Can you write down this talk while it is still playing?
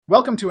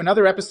Welcome to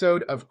another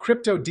episode of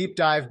Crypto Deep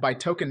Dive by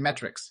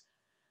Tokenomics.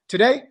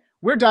 Today,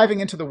 we're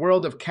diving into the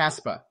world of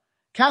Kaspa.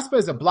 Kaspa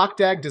is a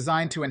BlockDAG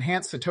designed to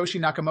enhance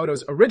Satoshi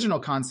Nakamoto's original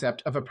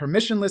concept of a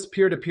permissionless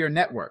peer-to-peer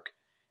network.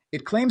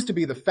 It claims to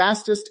be the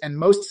fastest and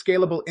most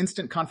scalable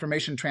instant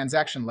confirmation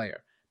transaction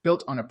layer,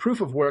 built on a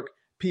proof-of-work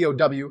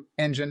POW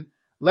engine,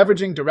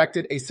 leveraging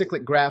directed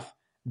acyclic graph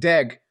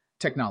 (DAG)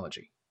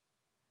 technology.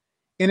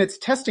 In its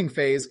testing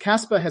phase,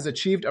 Kaspa has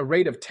achieved a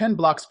rate of 10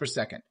 blocks per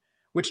second,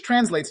 which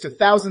translates to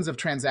thousands of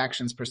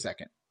transactions per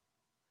second.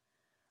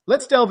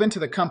 Let's delve into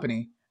the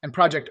company and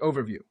project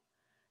overview.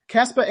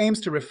 Kaspa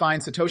aims to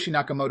refine Satoshi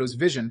Nakamoto's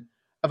vision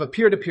of a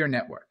peer-to-peer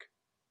network.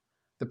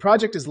 The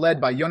project is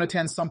led by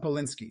Jonathan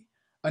Sompolinski,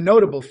 a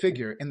notable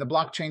figure in the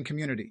blockchain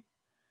community.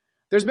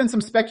 There's been some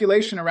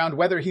speculation around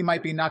whether he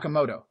might be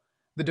Nakamoto.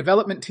 The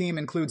development team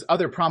includes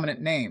other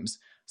prominent names,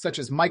 such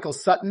as Michael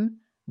Sutton,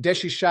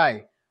 Deshi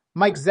Shai,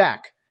 Mike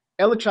Zak,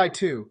 Elichai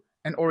Tu,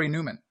 and Ori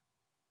Newman.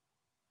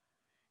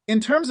 In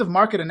terms of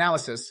market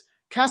analysis,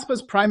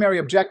 Kaspa's primary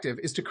objective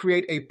is to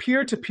create a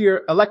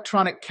peer-to-peer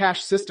electronic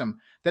cash system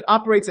that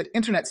operates at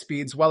internet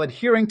speeds while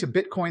adhering to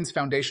Bitcoin's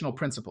foundational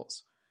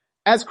principles.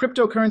 As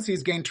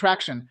cryptocurrencies gain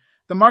traction,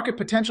 the market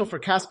potential for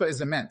Kaspa is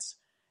immense.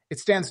 It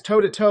stands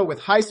toe-to-toe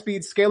with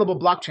high-speed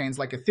scalable blockchains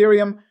like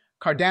Ethereum,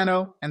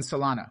 Cardano, and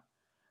Solana.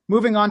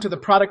 Moving on to the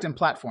product and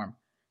platform,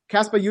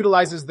 Kaspa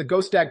utilizes the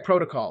BlockDAG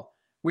protocol,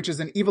 which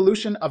is an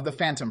evolution of the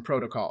Phantom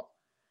protocol.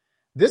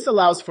 This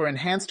allows for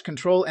enhanced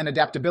control and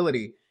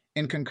adaptability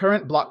in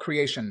concurrent block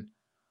creation,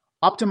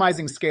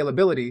 optimizing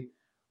scalability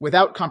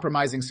without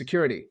compromising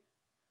security.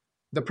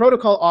 The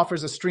protocol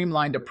offers a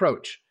streamlined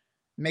approach,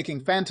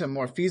 making Phantom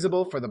more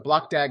feasible for the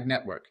BlockDAG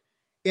network.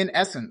 In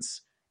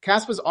essence,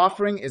 Kaspa's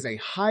offering is a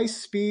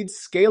high-speed,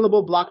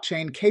 scalable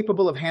blockchain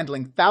capable of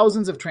handling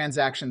thousands of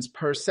transactions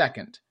per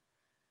second.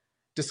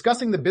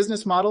 Discussing the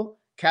business model,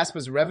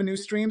 Kaspa's revenue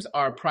streams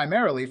are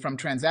primarily from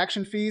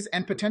transaction fees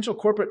and potential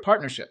corporate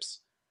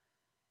partnerships.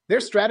 Their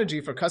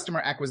strategy for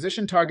customer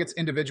acquisition targets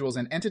individuals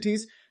and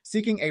entities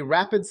seeking a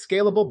rapid,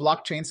 scalable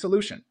blockchain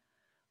solution.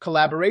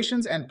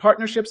 Collaborations and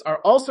partnerships are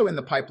also in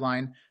the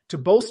pipeline to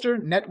bolster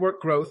network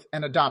growth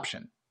and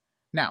adoption.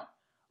 Now,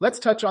 let's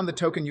touch on the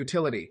token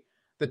utility.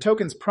 The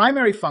token's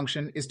primary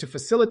function is to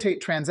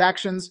facilitate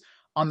transactions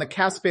on the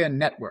Kaspa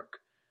network,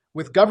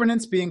 with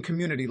governance being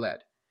community-led.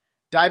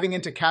 Diving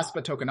into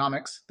Kaspa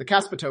tokenomics, the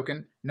Kaspa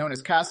token, known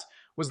as KAS,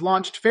 was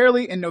launched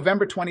fairly in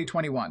November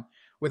 2021,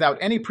 without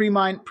any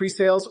pre-mine,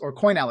 pre-sales, or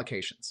coin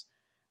allocations.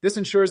 This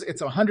ensures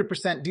its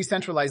 100%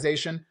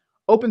 decentralization,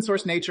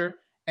 open-source nature,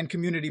 and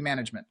community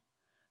management.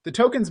 The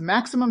token's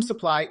maximum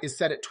supply is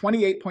set at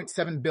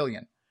 28.7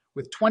 billion,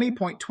 with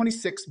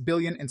 20.26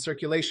 billion in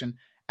circulation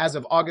as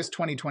of August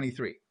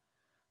 2023.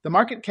 The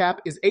market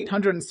cap is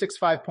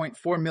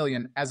 865.4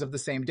 million as of the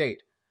same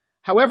date.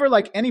 However,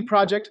 like any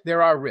project,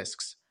 there are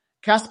risks.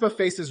 Kaspa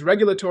faces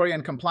regulatory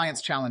and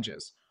compliance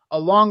challenges,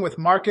 along with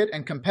market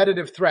and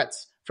competitive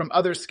threats from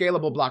other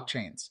scalable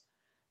blockchains.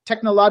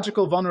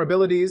 Technological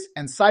vulnerabilities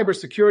and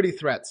cybersecurity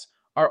threats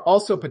are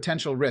also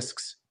potential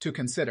risks to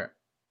consider.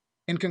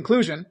 In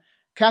conclusion,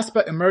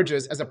 Kaspa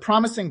emerges as a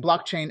promising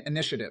blockchain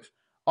initiative,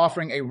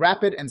 offering a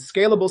rapid and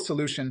scalable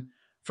solution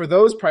for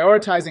those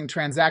prioritizing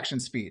transaction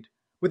speed.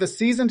 With a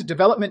seasoned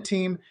development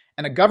team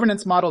and a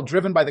governance model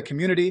driven by the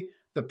community,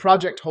 the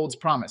project holds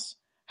promise.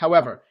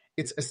 However,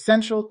 it's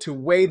essential to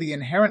weigh the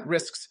inherent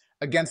risks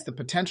against the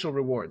potential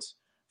rewards.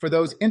 For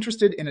those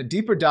interested in a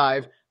deeper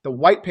dive, the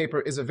white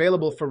paper is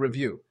available for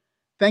review.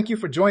 Thank you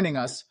for joining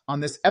us on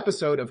this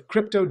episode of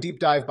Crypto Deep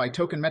Dive by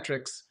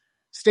Tokenomics.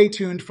 Stay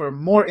tuned for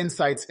more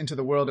insights into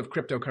the world of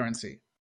cryptocurrency.